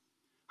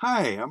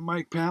Hi, I'm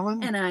Mike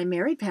Palin. And I'm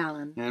Mary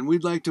Palin. And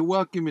we'd like to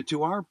welcome you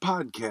to our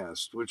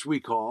podcast, which we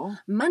call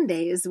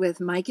Mondays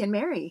with Mike and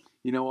Mary.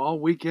 You know, all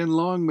weekend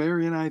long,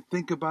 Mary and I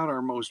think about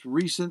our most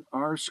recent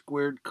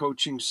R-squared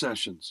coaching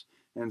sessions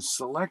and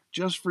select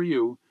just for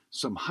you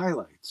some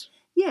highlights.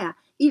 Yeah,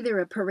 either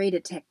a parade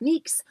of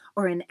techniques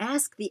or an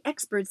ask the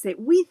experts that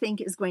we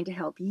think is going to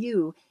help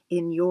you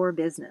in your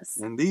business.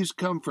 And these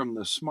come from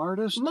the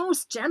smartest,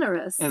 most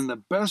generous, and the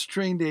best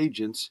trained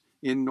agents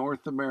in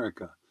North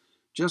America.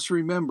 Just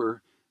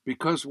remember,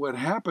 because what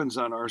happens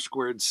on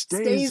R-squared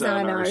stays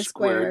on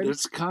R-squared,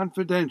 it's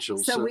confidential.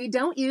 So we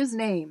don't use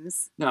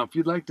names. Now, if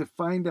you'd like to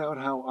find out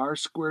how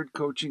R-squared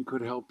coaching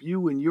could help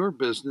you in your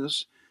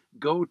business,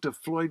 go to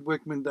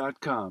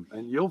floydwickman.com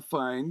and you'll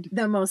find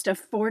the most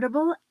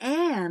affordable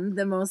and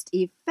the most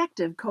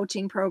effective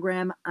coaching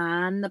program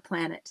on the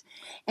planet.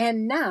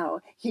 And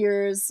now,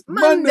 here's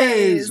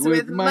Mondays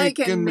with Mike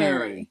and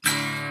Mary.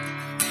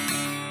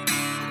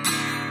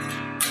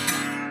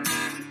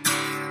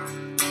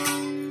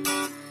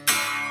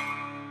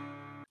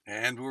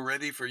 And we're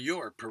ready for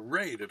your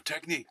parade of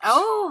techniques.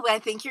 Oh, I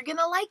think you're going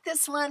to like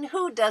this one.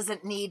 Who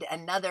doesn't need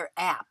another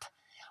app?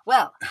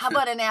 Well, how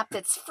about an app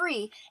that's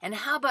free, and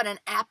how about an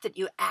app that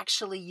you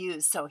actually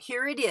use? So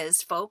here it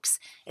is, folks.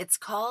 It's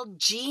called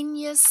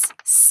Genius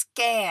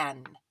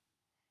Scan.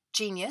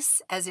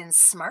 Genius, as in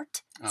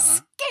smart,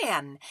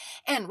 scan.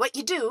 And what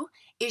you do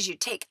is you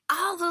take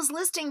all those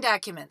listing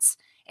documents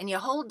and you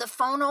hold the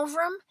phone over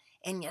them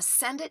and you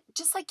send it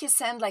just like you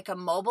send like a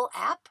mobile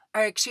app,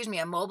 or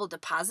a mobile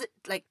deposit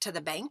like to the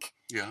bank.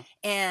 Yeah.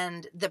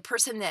 And the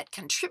person that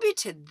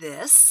contributed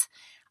this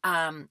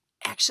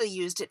actually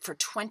used it for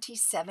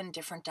 27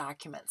 different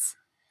documents.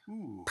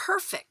 Ooh.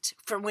 Perfect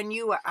for when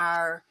you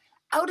are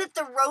out at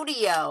the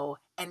rodeo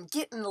and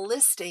getting the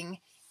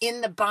listing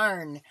in the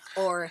barn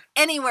or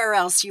anywhere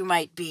else you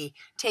might be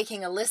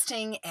taking a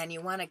listing, and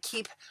you want to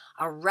keep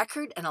a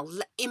record, an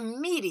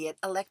immediate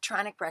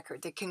electronic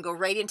record that can go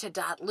right into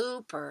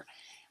 .loop or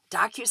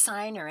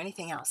DocuSign or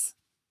anything else.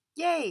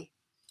 Yay!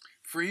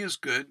 Free is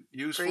good.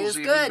 Useful Free is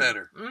even good.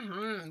 better.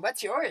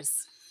 What's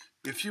yours?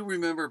 If you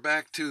remember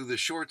back to the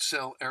short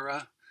sale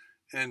era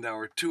and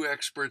our two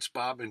experts,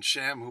 Bob and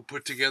Sham, who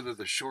put together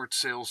the short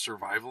sale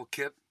survival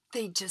kit.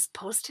 They just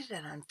posted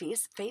it on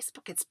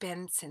Facebook. It's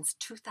been since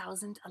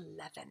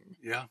 2011.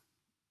 Yeah.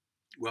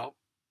 Well,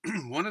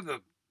 one of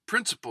the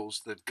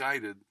principles that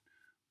guided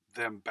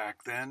them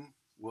back then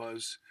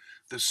was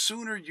the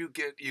sooner you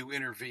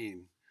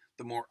intervene,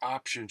 the more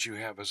options you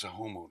have as a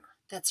homeowner.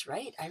 That's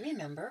right. I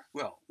remember.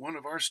 Well, one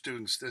of our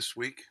students this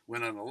week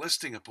went on a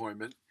listing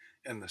appointment,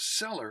 and the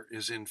seller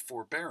is in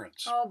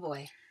forbearance. Oh,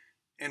 boy.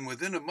 And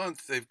within a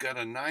month, they've got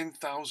a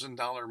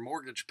 $9,000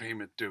 mortgage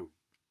payment due,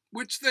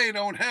 which they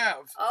don't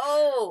have.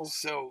 Oh.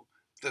 So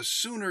the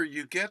sooner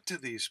you get to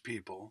these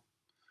people,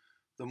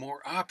 the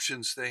more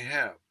options they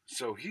have.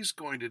 So he's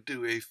going to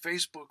do a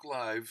Facebook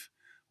Live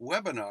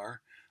webinar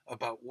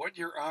about what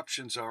your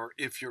options are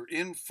if you're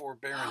in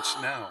forbearance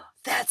now.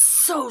 That's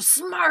so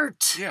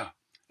smart. Yeah,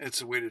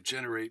 it's a way to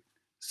generate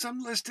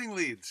some listing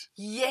leads.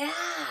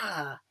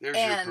 Yeah. There's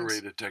your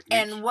parade of techniques.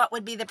 And what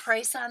would be the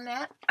price on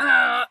that?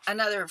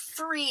 Another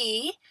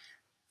free,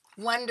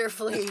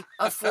 wonderfully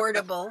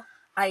affordable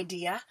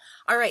idea.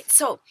 All right,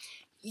 so,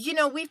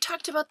 we've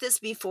talked about this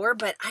before,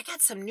 but I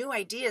got some new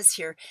ideas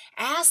here.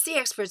 Ask the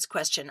experts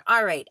question.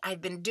 All right,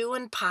 I've been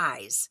doing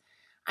pies.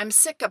 I'm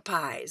sick of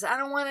pies. I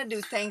don't want to do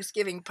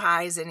Thanksgiving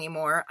pies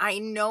anymore. I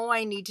know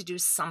I need to do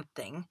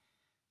something.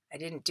 I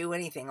didn't do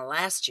anything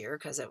last year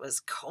because it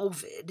was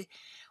COVID.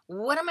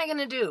 What am I going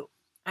to do?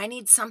 I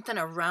need something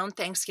around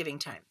Thanksgiving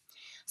time.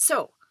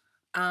 So,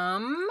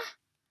 a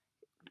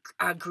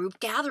group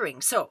gathering.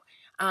 So,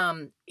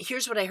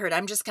 here's what I heard.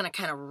 I'm just going to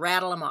kind of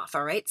rattle them off,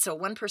 all right? So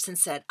one person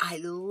said, I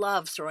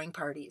love throwing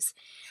parties.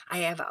 I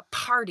have a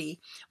party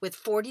with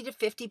 40 to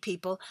 50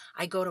 people.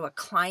 I go to a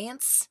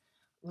client's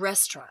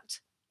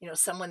restaurant.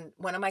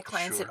 One of my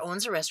clients that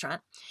owns a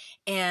restaurant,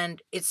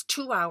 and it's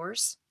 2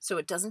 hours, so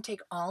it doesn't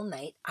take all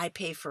night. I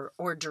pay for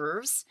hors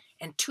d'oeuvres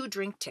and 2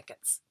 drink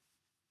tickets.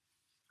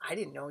 I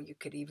didn't know you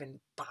could even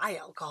buy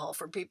alcohol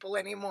for people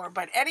anymore.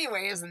 But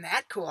anyway, isn't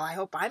that cool? I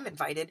hope I'm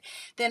invited.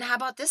 Then how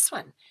about this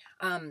one?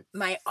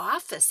 My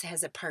office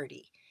has a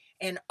party,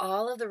 and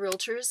all of the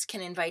realtors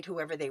can invite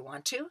whoever they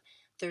want to.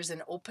 There's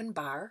an open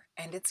bar,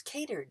 and it's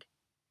catered.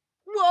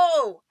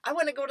 Whoa! I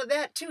want to go to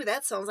that too.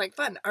 That sounds like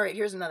fun. All right,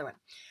 here's another one.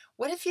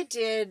 What if you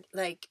did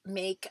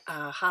make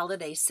a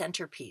holiday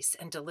centerpiece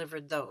and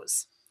delivered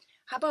those?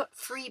 How about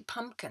free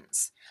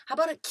pumpkins? How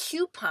about a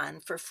coupon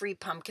for free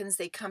pumpkins?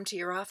 They come to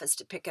your office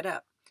to pick it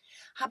up.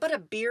 How about a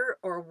beer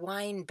or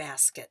wine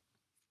basket?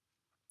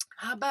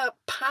 How about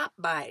pop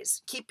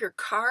buys? Keep your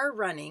car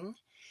running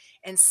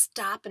and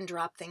stop and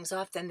drop things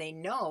off. Then they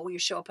know you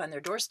show up on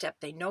their doorstep.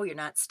 They know you're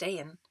not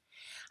staying.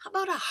 How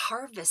about a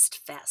harvest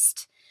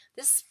fest?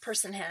 This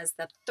person has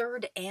the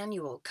 3rd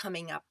annual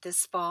coming up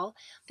this fall.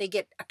 They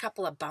get a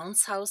couple of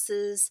bounce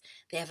houses.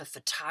 They have a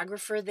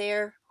photographer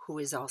there who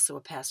is also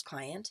a past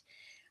client.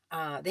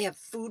 They have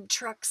food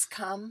trucks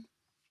come.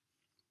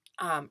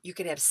 You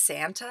could have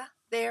Santa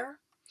there.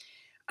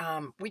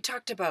 We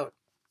talked about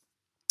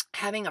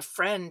having a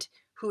friend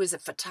who is a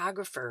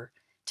photographer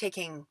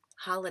taking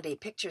holiday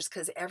pictures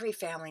because every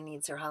family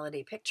needs their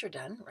holiday picture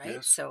done, right?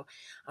 Yes. So,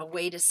 a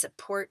way to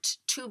support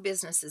two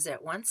businesses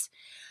at once.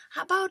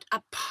 How about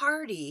a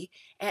party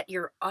at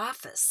your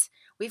office?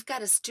 We've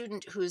got a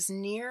student who's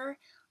near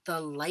the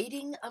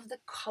lighting of the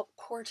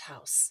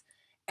courthouse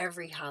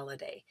every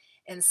holiday.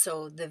 And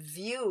so the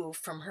view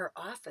from her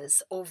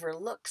office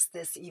overlooks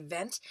this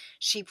event.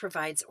 She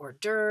provides hors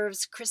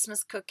d'oeuvres,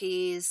 Christmas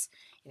cookies,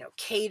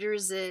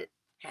 caters it,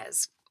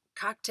 has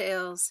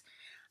cocktails.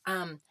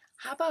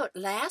 How about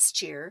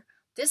last year?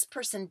 This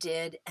person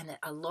did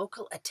a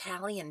local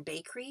Italian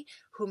bakery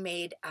who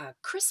made a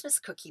Christmas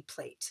cookie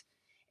plate.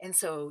 And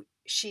so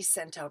she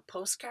sent out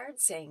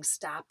postcards saying,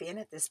 stop in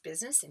at this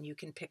business and you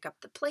can pick up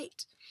the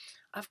plate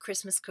of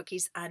Christmas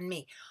cookies on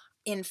me.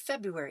 In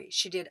February,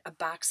 she did a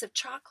box of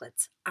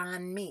chocolates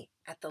on me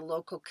at the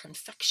local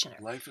confectioner.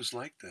 Life is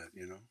like that,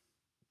 you know.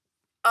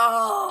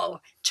 Oh,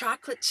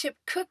 chocolate chip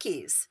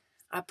cookies.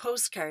 A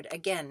postcard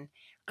again.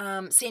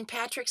 St.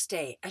 Patrick's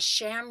Day, a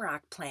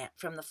shamrock plant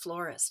from the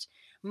florist.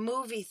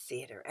 Movie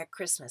theater at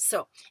Christmas.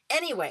 So,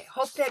 anyway,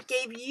 hope that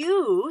gave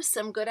you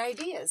some good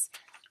ideas.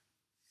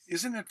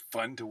 Isn't it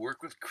fun to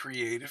work with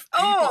creative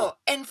people? Oh,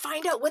 and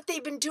find out what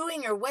they've been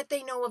doing or what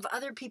they know of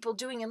other people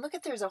doing. And look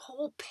at, there's a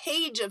whole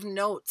page of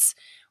notes.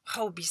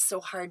 Oh, it'd be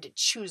so hard to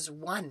choose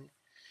one.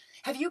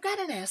 Have you got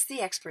an Ask the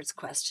Experts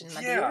question,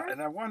 my Yeah, dear?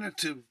 and I wanted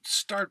to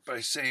start by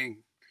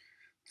saying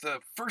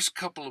the first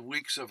couple of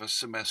weeks of a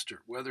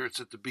semester, whether it's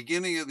at the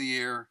beginning of the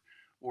year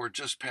or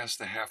just past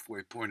the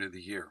halfway point of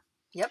the year,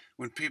 Yep.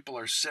 when people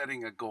are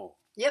setting a goal,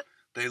 Yep.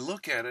 they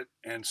look at it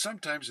and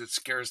sometimes it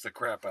scares the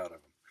crap out of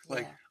them.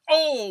 Like, Yeah.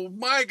 oh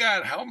my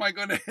God, how am I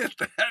going to hit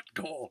that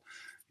goal?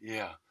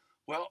 Yeah.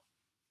 Well,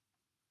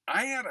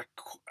 I had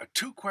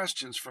two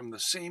questions from the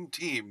same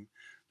team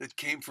that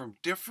came from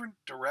different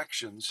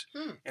directions,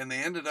 and they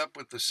ended up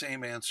with the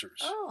same answers,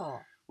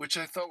 Oh, which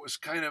I thought was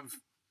kind of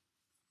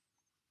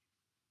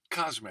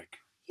cosmic.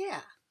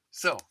 yeah.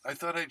 So I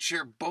thought I'd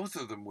share both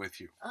of them with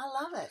you. I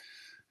love it.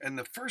 And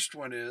the first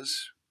one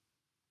is,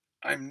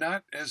 I'm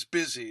not as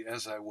busy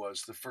as I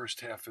was the first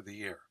half of the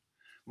year.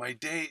 My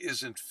day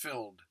isn't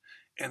filled,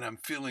 and I'm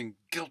feeling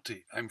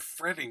guilty. I'm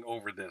fretting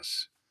over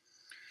this.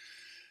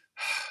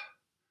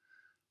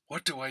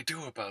 What do I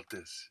do about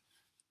this?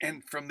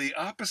 And from the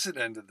opposite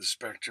end of the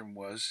spectrum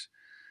was,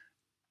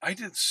 I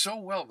did so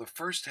well the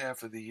first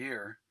half of the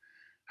year.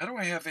 How do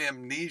I have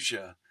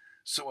amnesia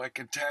so I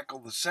can tackle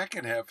the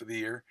second half of the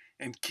year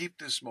and keep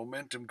this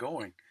momentum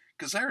going?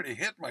 Because I already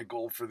hit my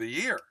goal for the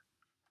year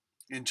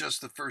in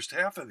just the first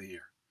half of the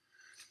year.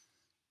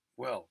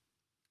 Well,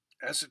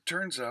 as it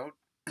turns out,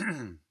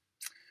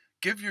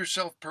 give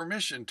yourself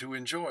permission to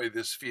enjoy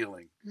this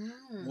feeling,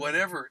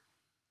 whatever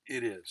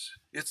it is.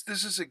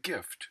 This is a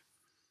gift.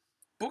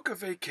 Book a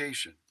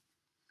vacation.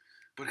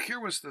 But here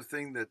was the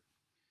thing that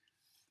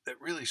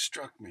really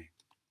struck me.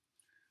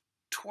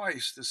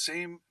 Twice the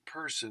same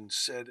person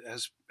said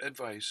as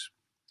advice,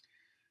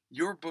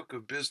 your book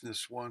of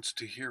business wants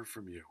to hear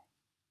from you.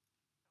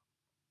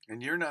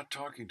 And you're not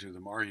talking to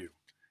them, are you?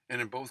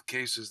 And in both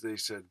cases they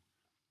said,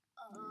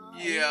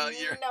 yeah,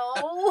 you're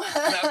no.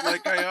 not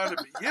like I ought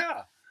to be.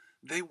 Yeah,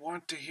 they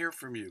want to hear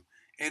from you.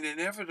 And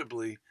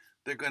inevitably,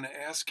 they're going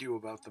to ask you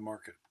about the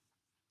market.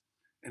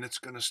 And it's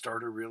going to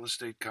start a real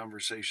estate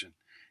conversation.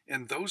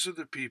 And those are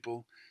the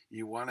people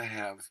you want to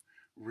have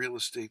real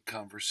estate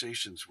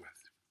conversations with.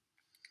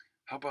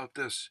 How about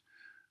this?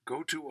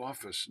 Go to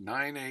office,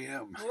 9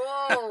 a.m.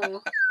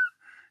 Whoa.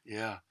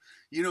 Yeah.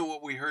 You know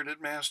what we heard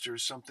at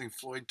Masters, something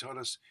Floyd taught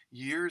us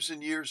years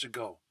and years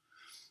ago,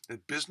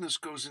 that business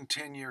goes in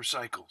 10-year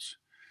cycles.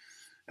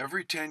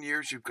 Every 10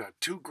 years, you've got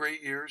 2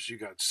 great years, you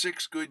got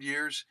 6 good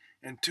years,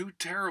 and 2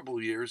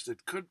 terrible years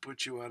that could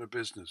put you out of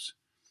business.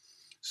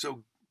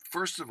 So,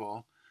 first of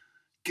all,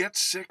 get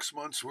 6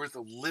 months worth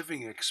of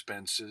living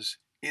expenses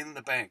in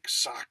the bank,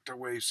 socked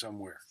away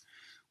somewhere.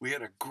 We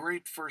had a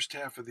great first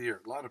half of the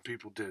year. A lot of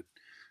people did.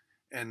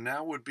 And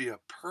now would be a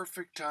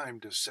perfect time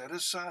to set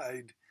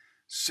aside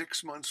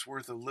 6 months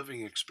worth of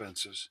living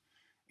expenses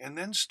and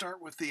then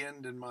start with the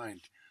end in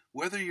mind.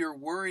 Whether you're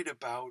worried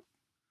about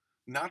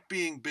not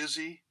being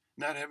busy,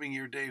 not having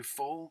your day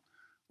full,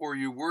 or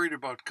you're worried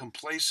about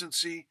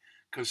complacency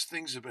because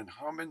things have been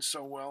humming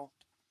so well,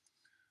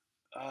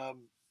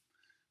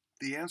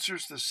 the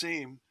answer's the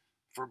same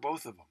for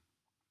both of them.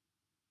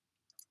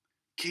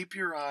 Keep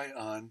your eye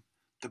on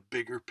the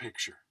bigger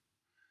picture.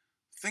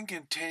 Think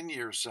in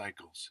 10-year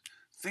cycles.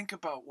 Think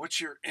about what's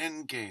your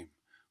end game.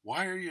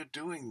 Why are you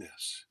doing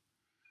this?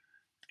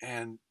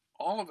 And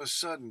all of a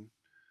sudden,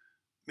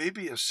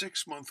 maybe a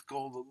 6-month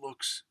goal that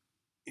looks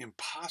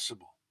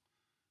impossible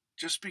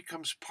just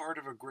becomes part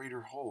of a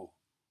greater whole.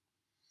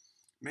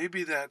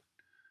 Maybe that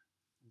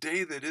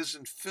day that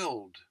isn't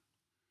filled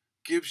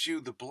gives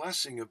you the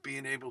blessing of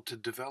being able to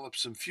develop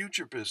some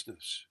future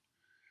business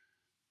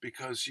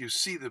because you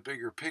see the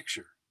bigger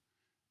picture.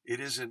 It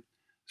isn't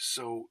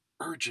so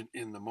urgent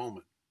in the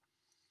moment.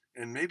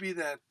 And maybe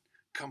that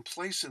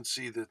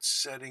complacency that's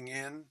setting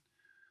in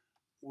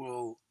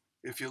will,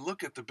 if you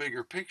look at the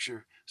bigger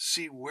picture,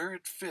 see where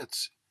it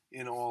fits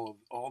in all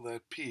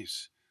that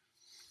piece.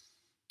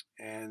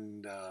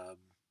 And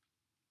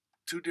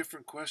two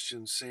different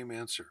questions, same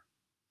answer.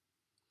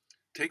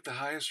 Take the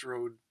highest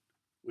road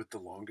with the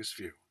longest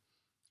view.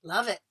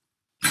 Love it.